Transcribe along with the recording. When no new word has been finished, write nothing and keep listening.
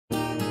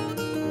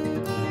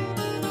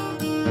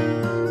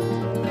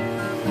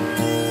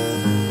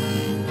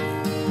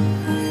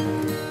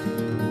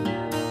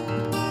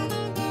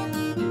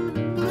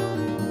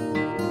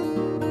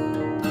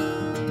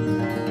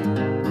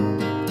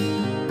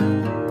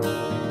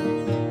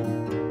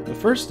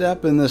first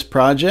step in this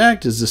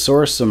project is to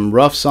source some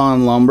rough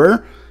sawn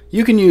lumber.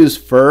 You can use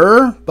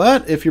fir,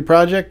 but if your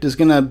project is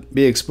going to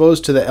be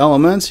exposed to the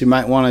elements, you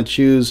might want to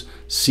choose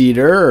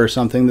cedar or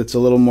something that's a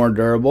little more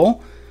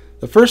durable.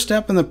 The first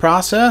step in the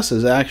process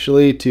is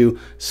actually to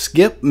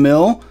skip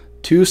mill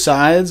two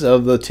sides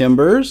of the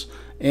timbers,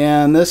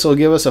 and this will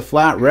give us a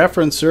flat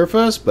reference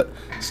surface, but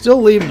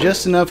still leave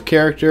just enough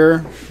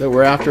character that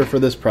we're after for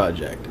this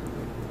project.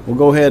 We'll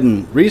go ahead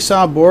and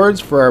resaw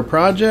boards for our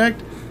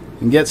project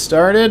and get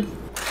started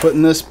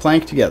putting this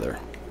plank together.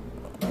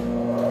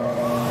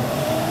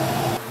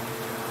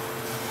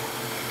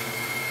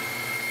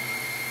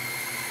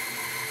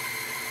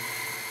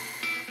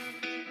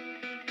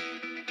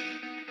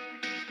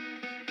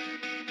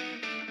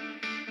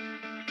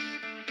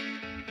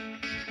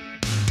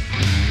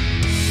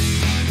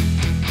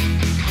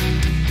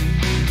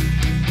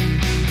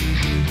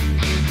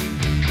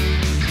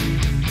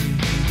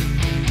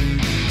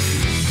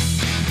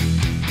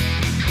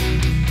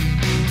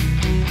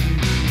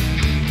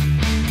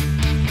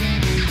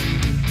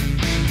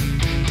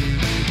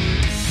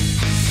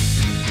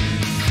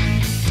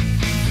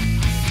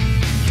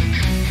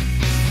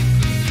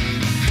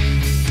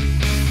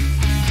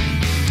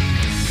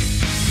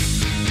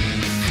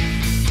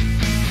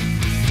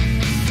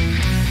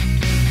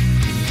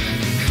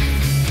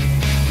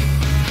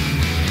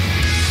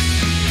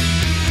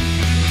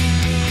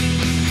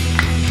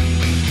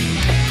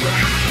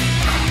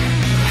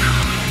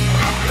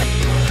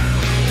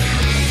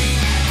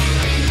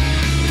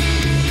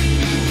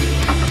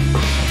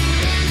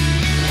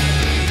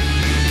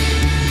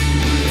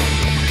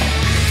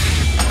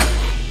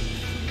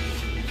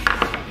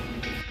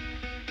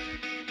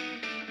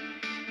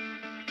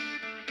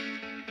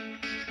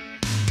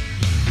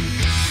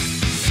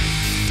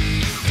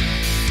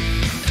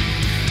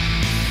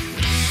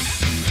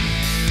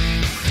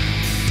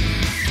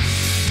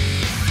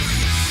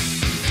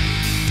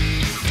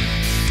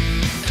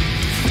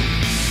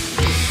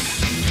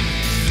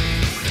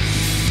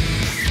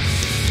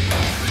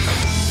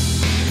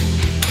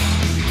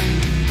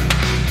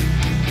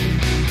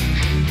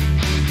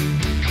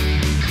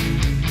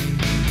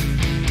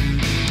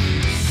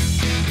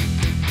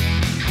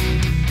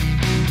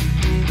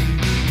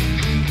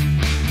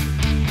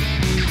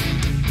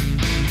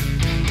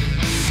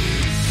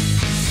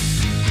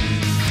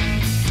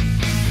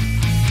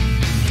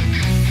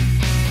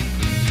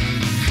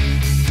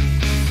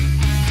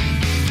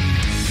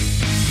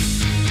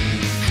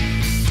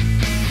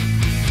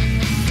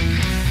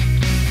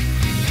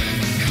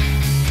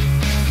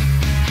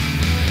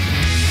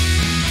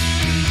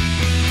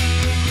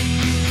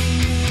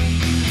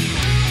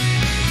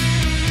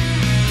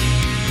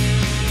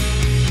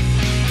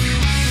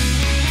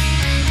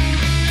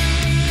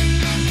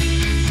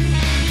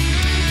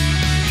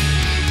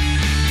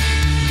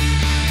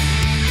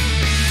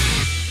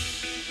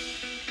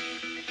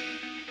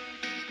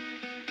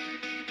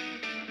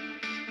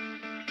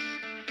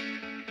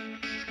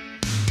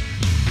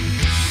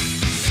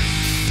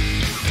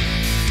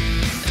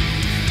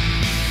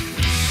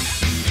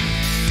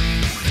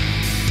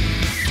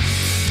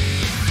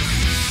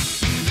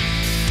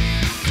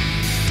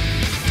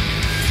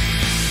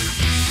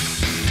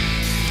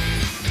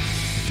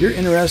 If you're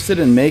interested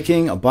in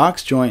making a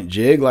box joint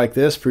jig like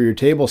this for your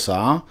table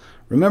saw,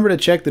 remember to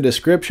check the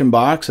description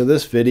box of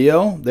this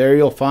video. There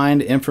you'll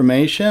find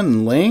information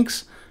and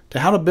links to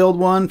how to build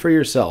one for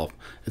yourself.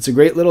 It's a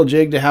great little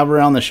jig to have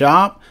around the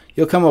shop.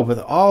 You'll come up with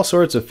all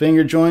sorts of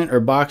finger joint or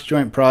box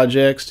joint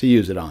projects to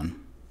use it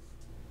on.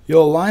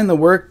 You'll align the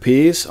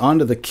workpiece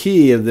onto the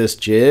key of this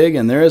jig,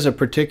 and there is a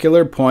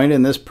particular point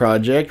in this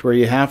project where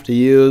you have to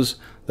use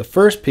the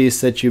first piece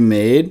that you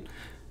made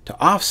to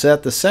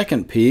offset the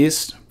second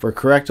piece for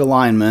correct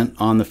alignment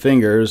on the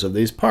fingers of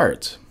these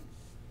parts.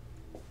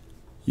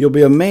 You'll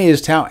be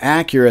amazed how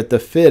accurate the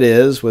fit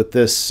is with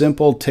this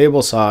simple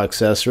table saw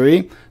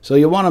accessory, so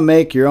you'll want to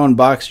make your own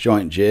box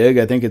joint jig.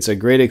 I think it's a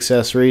great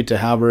accessory to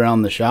have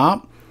around the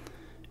shop.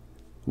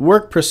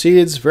 Work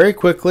proceeds very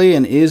quickly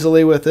and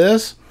easily with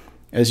this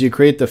as you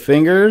create the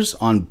fingers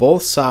on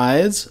both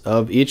sides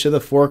of each of the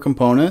four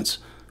components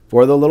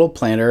for the little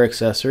planter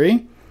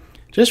accessory.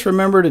 Just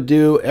remember to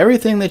do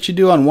everything that you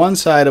do on one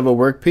side of a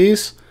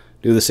workpiece,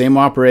 do the same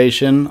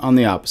operation on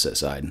the opposite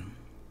side.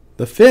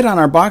 The fit on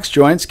our box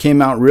joints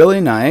came out really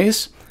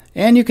nice,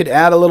 and you could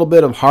add a little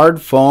bit of hard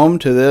foam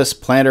to this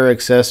planter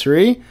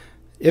accessory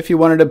if you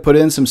wanted to put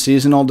in some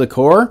seasonal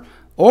decor,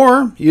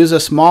 or use a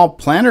small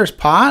planter's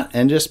pot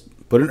and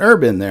just put an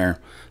herb in there.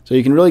 So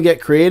you can really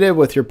get creative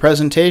with your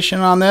presentation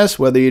on this,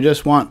 whether you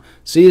just want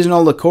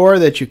seasonal decor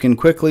that you can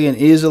quickly and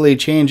easily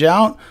change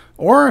out,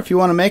 or if you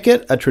want to make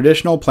it a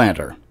traditional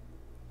planter.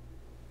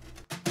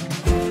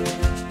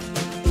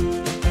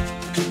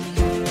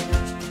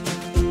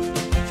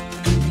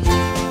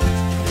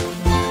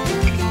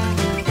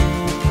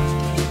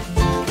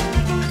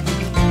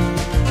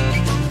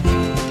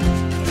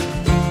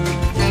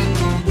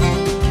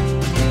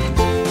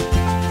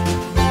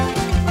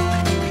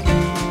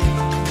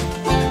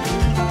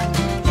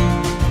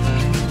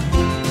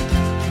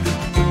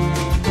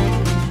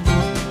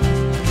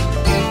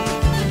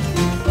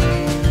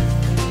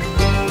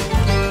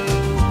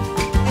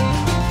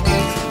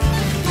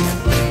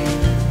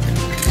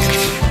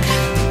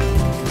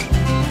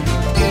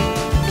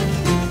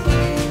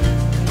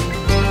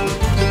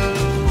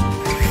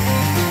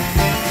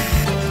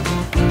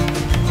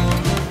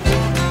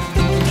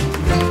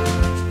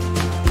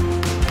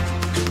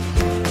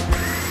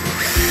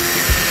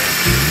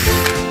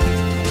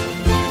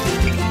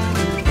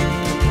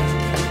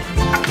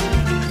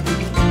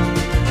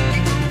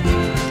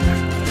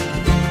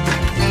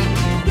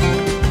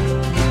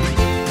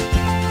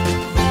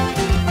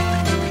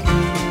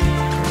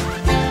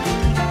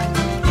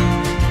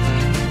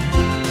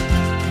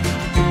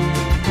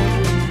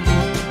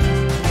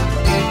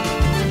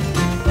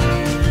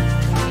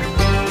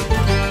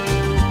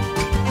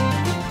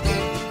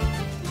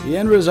 The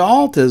end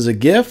result is a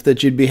gift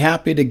that you'd be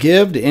happy to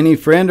give to any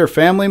friend or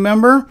family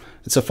member.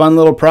 It's a fun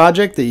little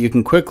project that you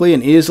can quickly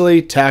and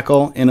easily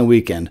tackle in a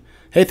weekend.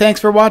 Hey,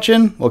 thanks for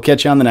watching. We'll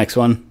catch you on the next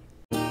one.